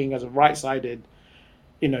White playing as a right-sided,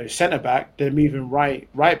 centre back, they're moving right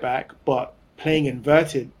back, but playing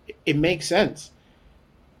inverted. It makes sense.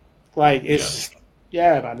 Like, it's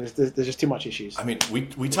man. There's just too much issues. I mean,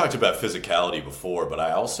 we talked about physicality before, but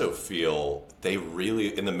I also feel they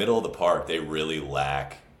really, in the middle of the park, they really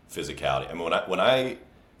lack physicality. I mean, when I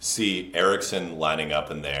see Eriksen lining up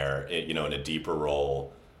in there, in a deeper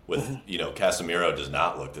role with, Casemiro does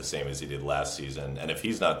not look the same as he did last season, and if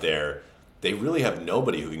he's not there, they really have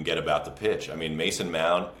nobody who can get about the pitch. I mean, Mason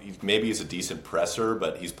Mount, maybe he's a decent presser,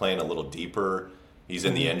 but he's playing a little deeper. He's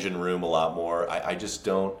in the engine room a lot more. I just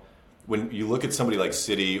don't. When you look at somebody like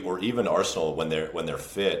City or even Arsenal when they're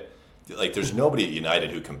fit, like, there's nobody at United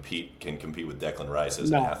who can compete with Declan Rice as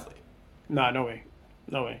an athlete. No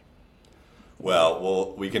way.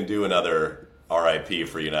 Well, we can do another RIP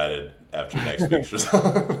for United after next week's result.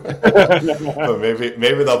 But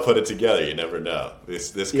maybe they'll put it together. You never know.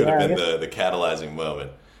 This could have been the catalyzing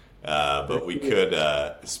moment. But we could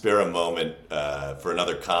spare a moment for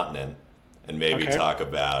another continent and maybe talk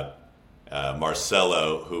about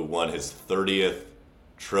Marcelo, who won his 30th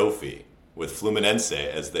trophy with Fluminense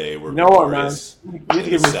as they were victorious. You give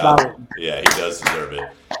him flowers. Yeah, he does deserve it.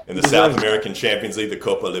 In the South American Champions League, the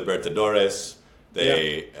Copa Libertadores,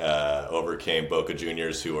 they overcame Boca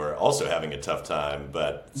Juniors, who are also having a tough time,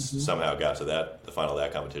 but somehow got to the final of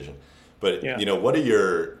that competition. But what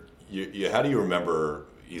are how do you remember?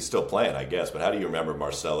 He's still playing, I guess, but how do you remember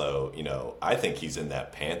Marcelo? I think he's in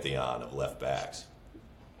that pantheon of left backs.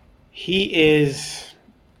 He is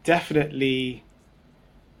definitely,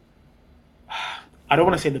 I don't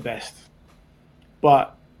want to say the best,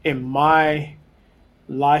 but in my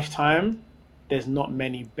lifetime, there's not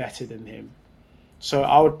many better than him. So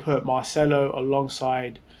I would put Marcelo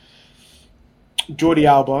alongside Jordi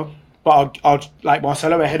Alba, but I'll like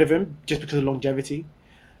Marcelo ahead of him just because of longevity.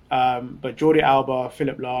 But Jordi Alba,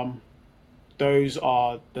 Philip Lahm, those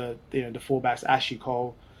are the fullbacks, Ashley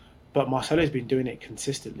Cole. But Marcelo's been doing it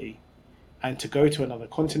consistently, and to go to another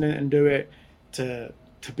continent and do it, to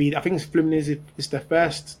be, I think it's Fluminense is their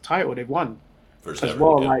first title they've won first as ever,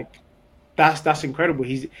 well. Yeah. Like that's incredible.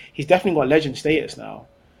 He's definitely got legend status now.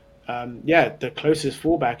 The closest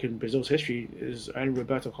fullback in Brazil's history is only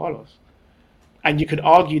Roberto Carlos, and you could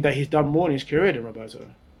argue that he's done more in his career than Roberto.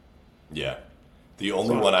 Yeah, the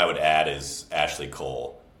only one I would add is Ashley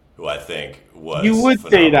Cole, who I think was. You would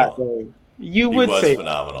phenomenal. say that though. He was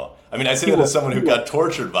phenomenal. I mean, I say that as someone who got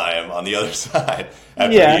tortured by him on the other side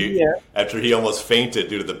after he almost fainted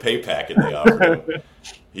due to the pay packet they offered him.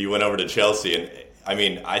 He went over to Chelsea, and I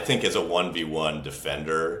mean, I think as a 1v1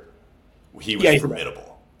 defender, he was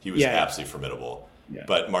formidable. He was absolutely formidable. Yeah.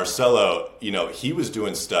 But Marcelo, he was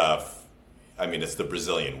doing stuff. I mean, it's the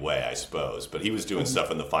Brazilian way, I suppose. But he was doing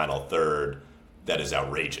stuff in the final third that is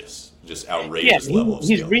outrageous, just outrageous level of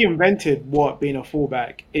he's skill. reinvented what being a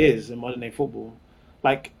fullback is in modern day football.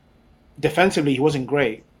 Like defensively, he wasn't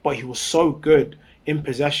great, but he was so good in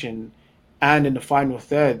possession and in the final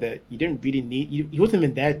third that you didn't really need. He wasn't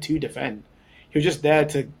even there to defend. He was just there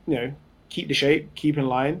to keep the shape, keep in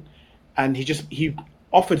line, and he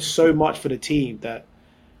offered so much for the team that,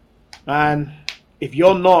 man, if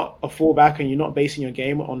you're not a fullback and you're not basing your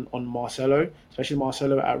game on Marcelo, especially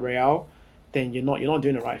Marcelo at Real, then you're not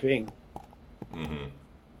doing the right thing. Mm-hmm.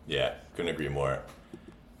 Yeah, couldn't agree more.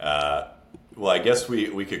 Well, I guess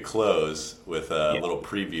we could close with a little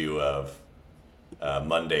preview of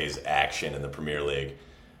Monday's action in the Premier League,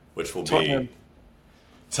 which will be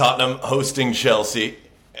Tottenham hosting Chelsea.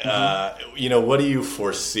 What do you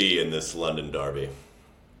foresee in this London derby?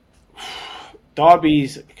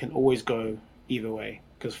 Derbies can always go either way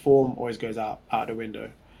because form always goes out the window.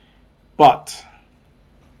 But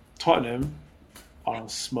Tottenham are on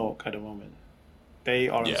smoke at the moment. They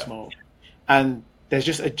are on smoke, and there's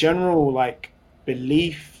just a general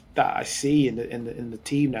belief that I see in the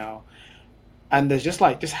team now, and there's just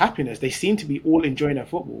happiness. They seem to be all enjoying their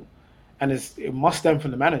football, and it must stem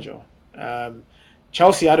from the manager.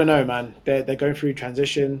 Chelsea, I don't know, man. They're going through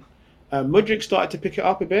transition. Mudryk started to pick it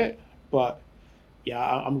up a bit, but yeah,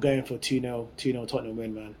 I'm going for 2-0 Tottenham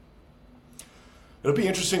win, man. It'll be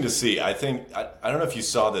interesting to see. I think I don't know if you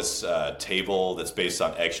saw this table that's based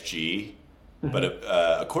on XG, but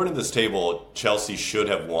according to this table, Chelsea should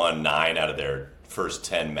have won 9 out of their first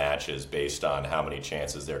 10 matches based on how many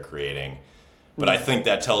chances they're creating. But I think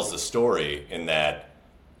that tells the story in that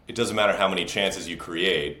it doesn't matter how many chances you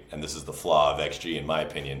create, and this is the flaw of XG in my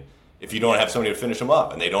opinion, if you don't have somebody to finish them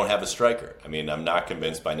up, and they don't have a striker. I mean, I'm not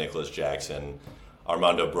convinced by Nicolas Jackson.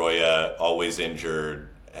 Armando Broja, always injured,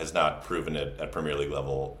 has not proven it at Premier League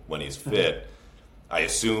level when he's fit. I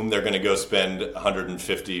assume they're going to go spend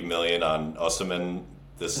 150 million on Osimhen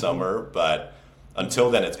this summer, but until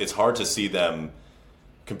then, it's hard to see them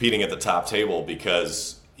competing at the top table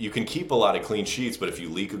because you can keep a lot of clean sheets, but if you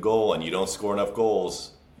leak a goal and you don't score enough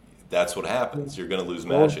goals, that's what happens. You're going to lose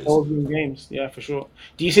matches. All games, yeah, for sure.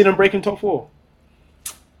 Do you see them breaking top 4?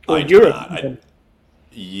 Or I Europe?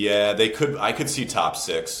 Yeah, they could. I could see top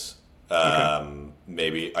 6.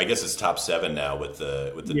 Maybe I guess it's top 7 now with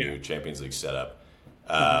the new Champions League setup.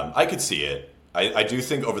 I could see it. I do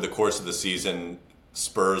think over the course of the season,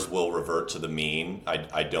 Spurs will revert to the mean.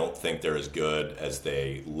 I don't think they're as good as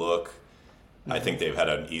they look. I think they've had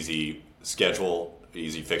an easy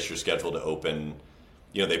fixture schedule to open.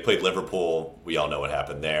 They played Liverpool. We all know what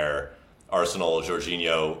happened there. Arsenal,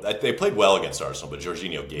 Jorginho. They played well against Arsenal, but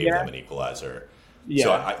Jorginho gave them an equalizer.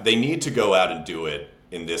 Yeah. So they need to go out and do it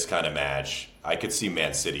in this kind of match. I could see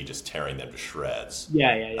Man City just tearing them to shreds.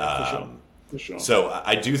 Yeah, for sure. So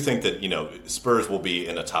I do think that Spurs will be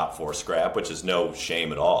in a top 4 scrap, which is no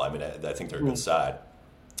shame at all. I mean, I think they're a good side.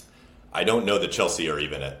 I don't know that Chelsea are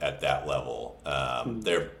even at that level.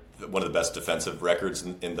 They're one of the best defensive records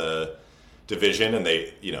in the division, and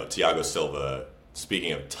they, Thiago Silva,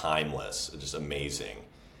 speaking of timeless, just amazing.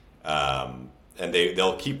 And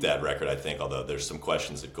they'll keep that record, I think, although there's some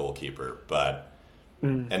questions at goalkeeper. But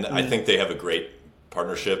I think they have a great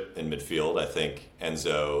partnership in midfield. I think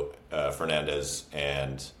Enzo Fernandez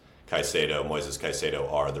and Moises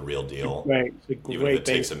Caicedo are the real deal. Right. Even if it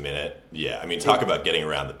takes a minute. Yeah, I mean, talk about getting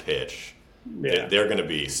around the pitch. Yeah. They're going to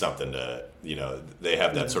be something to, they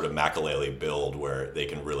have that sort of Makelele build where they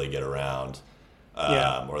can really get around,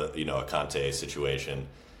 or, a Conte situation.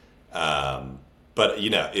 But,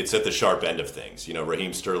 it's at the sharp end of things.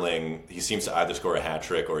 Raheem Sterling, he seems to either score a hat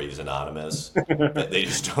trick or he's anonymous. They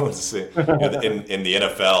just don't see. In the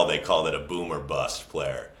NFL, they call it a boom or bust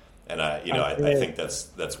player. And, I think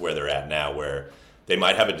that's where they're at now, where they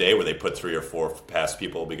might have a day where they put 3 or 4 past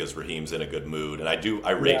people because Raheem's in a good mood. And I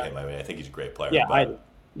rate him. I mean, I think he's a great player. Yeah, but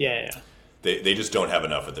yeah. They just don't have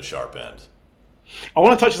enough at the sharp end. I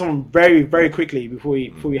want to touch on something very, very quickly before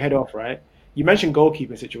we head off, right? You mentioned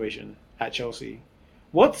goalkeeping situation at Chelsea.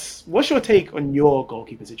 What's your take on your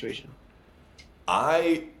goalkeeping situation?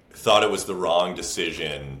 I thought it was the wrong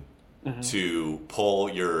decision to pull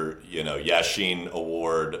your, Yashin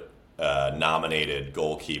Award nominated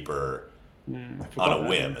goalkeeper on a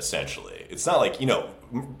whim, essentially. It's not like,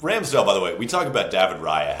 Ramsdale, by the way, we talk about David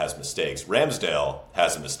Raya has mistakes. Ramsdale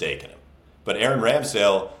has a mistake in him. But Aaron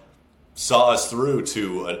Ramsdale saw us through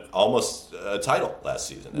to almost a title last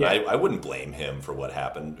season. And I wouldn't blame him for what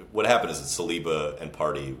happened. What happened is that Saliba and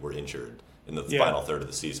Partey were injured in the final third of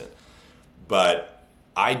the season. But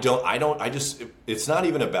it's not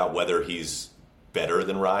even about whether he's better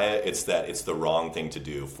than Raya. It's that it's the wrong thing to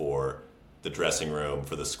do for the dressing room,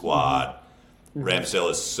 for the squad. Ramsdale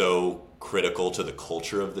is so critical to the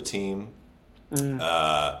culture of the team.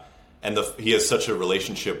 And he has such a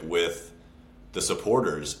relationship with the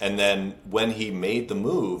supporters. And then when he made the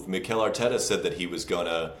move, Mikel Arteta said that he was going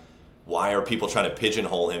to, why are people trying to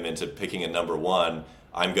pigeonhole him into picking a number one?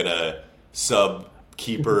 I'm going to sub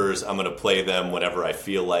keepers. I'm going to play them whenever I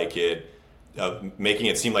feel like it. Making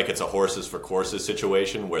it seem like it's a horses for courses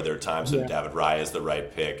situation where there are times when David Raya is the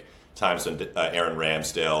right pick, times when Aaron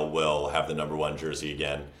Ramsdale will have the number one jersey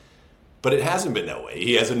again. But it hasn't been that way.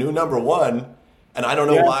 He has a new number one, and I don't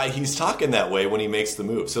know why he's talking that way when he makes the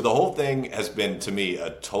move. So the whole thing has been, to me, a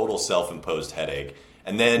total self-imposed headache.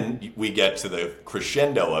 And then we get to the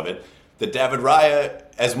crescendo of it, that David Raya,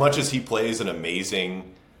 as much as he plays an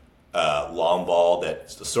amazing long ball that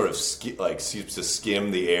sort of seems to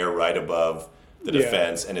skim the air right above the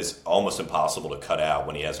defense and is almost impossible to cut out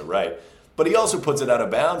when he has it right, but he also puts it out of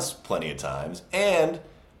bounds plenty of times, and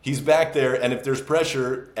he's back there, and if there's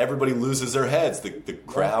pressure, everybody loses their heads. The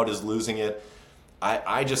crowd is losing it.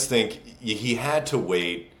 I just think he had to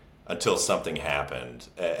wait until something happened,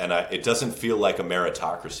 and it doesn't feel like a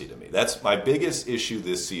meritocracy to me. That's my biggest issue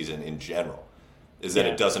this season in general, is that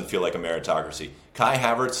it doesn't feel like a meritocracy. Kai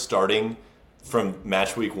Havertz starting from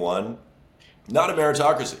match week 1, not a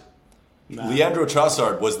meritocracy. Nah. Leandro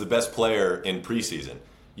Trossard was the best player in preseason.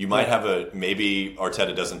 You might have maybe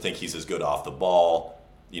Arteta doesn't think he's as good off the ball,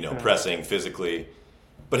 pressing physically,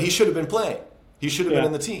 but he should have been playing. He should have been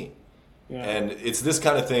in the team. Yeah. And it's this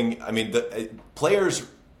kind of thing. I mean, the players,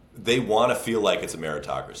 they want to feel like it's a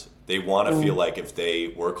meritocracy. They want to feel like if they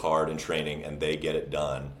work hard in training and they get it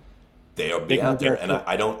done, they'll be out there. And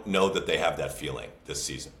I don't know that they have that feeling this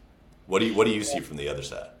season. What do you see from the other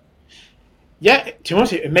side? Yeah, to be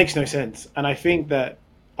honest, it makes no sense. And I think that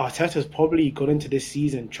Arteta's probably got into this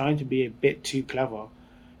season trying to be a bit too clever.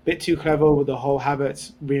 With the whole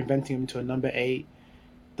Havertz reinventing him to a number 8,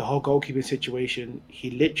 the whole goalkeeping situation.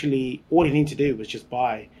 He literally, all he needed to do was just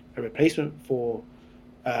buy a replacement for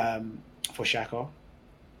Xhaka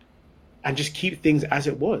and just keep things as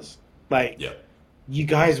it was. You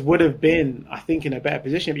guys would have been, I think, in a better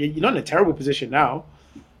position. You're not in a terrible position now.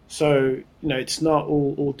 So, it's not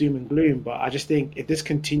all doom and gloom, but I just think if this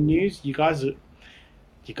continues, you guys are,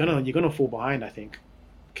 you're gonna fall behind, I think.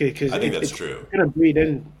 Cause I think that's true. It's gonna bleed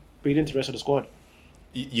into the rest of the squad.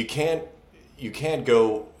 You can't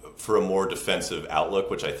go for a more defensive outlook,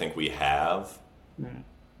 which I think we have,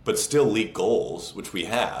 but still leak goals, which we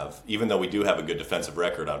have, even though we do have a good defensive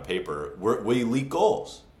record on paper. We leak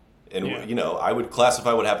goals. And, I would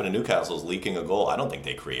classify what happened to Newcastle as leaking a goal. I don't think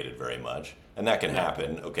they created very much. And that can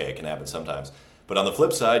happen. Okay, it can happen sometimes. But on the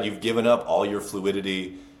flip side, you've given up all your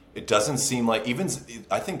fluidity. It doesn't seem like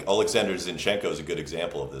I think Alexander Zinchenko is a good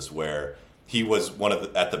example of this, where he was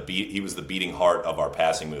he was the beating heart of our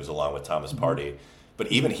passing moves along with Thomas Partey.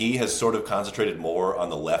 But even he has sort of concentrated more on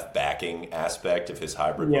the left backing aspect of his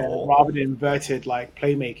hybrid role. Rather than inverted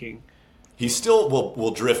playmaking. He still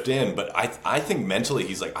will drift in, but I think mentally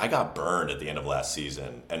he's like, I got burned at the end of last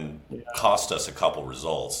season and cost us a couple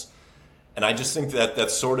results. And I just think that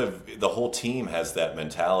that's sort of, the whole team has that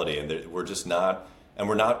mentality, and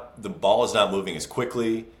the ball is not moving as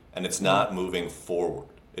quickly, and it's not moving forward.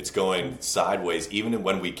 It's going sideways, even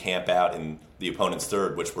when we camp out in the opponent's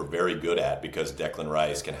third, which we're very good at because Declan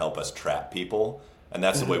Rice can help us trap people, and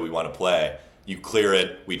that's the way we want to play. You clear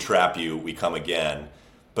it, we trap you, we come again.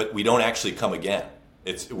 But we don't actually come again.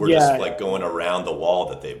 We're just going around the wall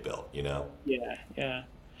that they've built, Yeah.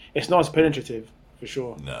 It's not as penetrative, for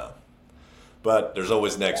sure. No. But there's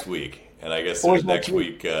always next week. And I guess there's next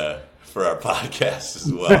week for our podcast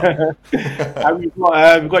as well. And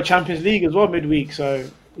we've got Champions League as well midweek, so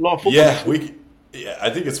a lot of football. Yeah, I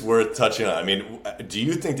think it's worth touching on. I mean, do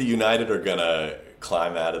you think that United are going to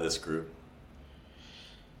climb out of this group?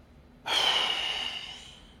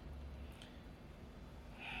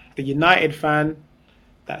 The United fan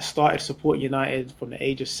that started supporting United from the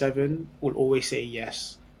age of 7 will always say,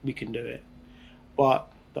 yes, we can do it.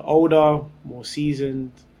 But the older, more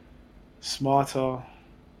seasoned, smarter,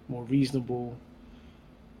 more reasonable,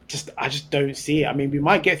 I just don't see it. I mean, we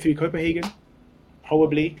might get through Copenhagen,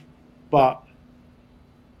 probably, but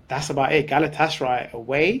that's about it. Galatasaray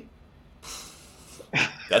away.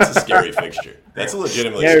 That's a scary fixture. That's a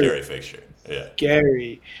legitimately scary fixture. Yeah.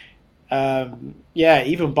 Scary.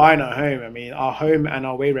 Even buying at home. I mean, our home and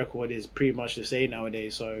our away record is pretty much the same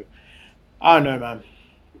nowadays. So, I don't know, man.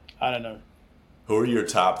 I don't know. Who are your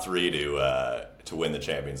top 3 to win the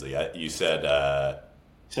Champions League? You said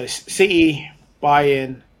so City,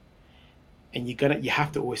 Bayern, and you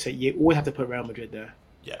have to always say you always have to put Real Madrid there.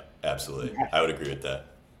 Yeah, absolutely. I would agree with that.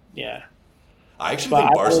 Yeah, I actually but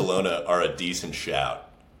think Barcelona are a decent shout.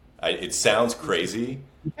 It sounds crazy,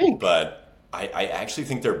 but I actually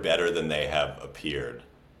think they're better than they have appeared.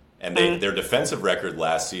 And their defensive record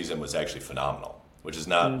last season was actually phenomenal, which is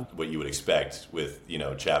not what you would expect with,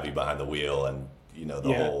 Xavi behind the wheel and,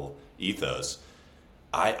 the whole ethos.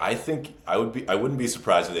 I think I wouldn't be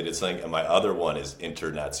surprised if they did something. And my other one is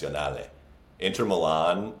Internazionale. Inter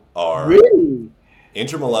Milan are really.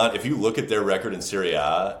 Inter Milan. If you look at their record in Serie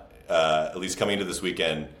A, at least coming into this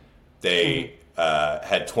weekend, they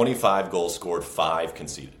had 25 goals scored, 5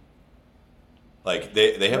 conceded. Like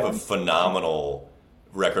they have a phenomenal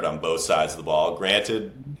record on both sides of the ball.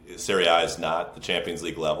 Granted, Serie A is not the Champions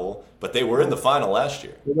League level, but they were in the final last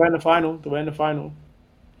year. They were in the final.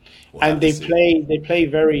 We'll And they play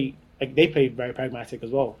very pragmatic as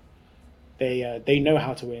well. They know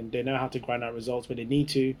how to win. They know how to grind out results when they need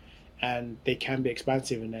to, and they can be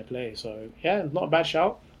expansive in their play. So yeah, not a bad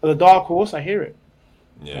shout. The dark horse, I hear it.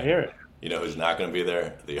 Yeah. I hear it. You know who's not going to be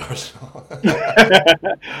there? The Arsenal.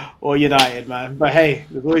 Or United, man. But hey,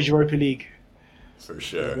 there's always Europa League. For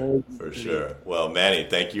sure. Well, Manny,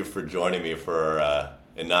 thank you for joining me for our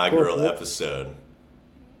inaugural episode.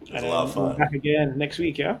 It was a lot of fun. Back again next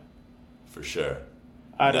week, yeah? For sure.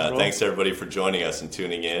 Right, thanks, everybody, for joining us and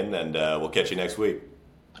tuning in, and we'll catch you next week.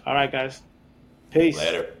 All right, guys. Peace.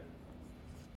 Later.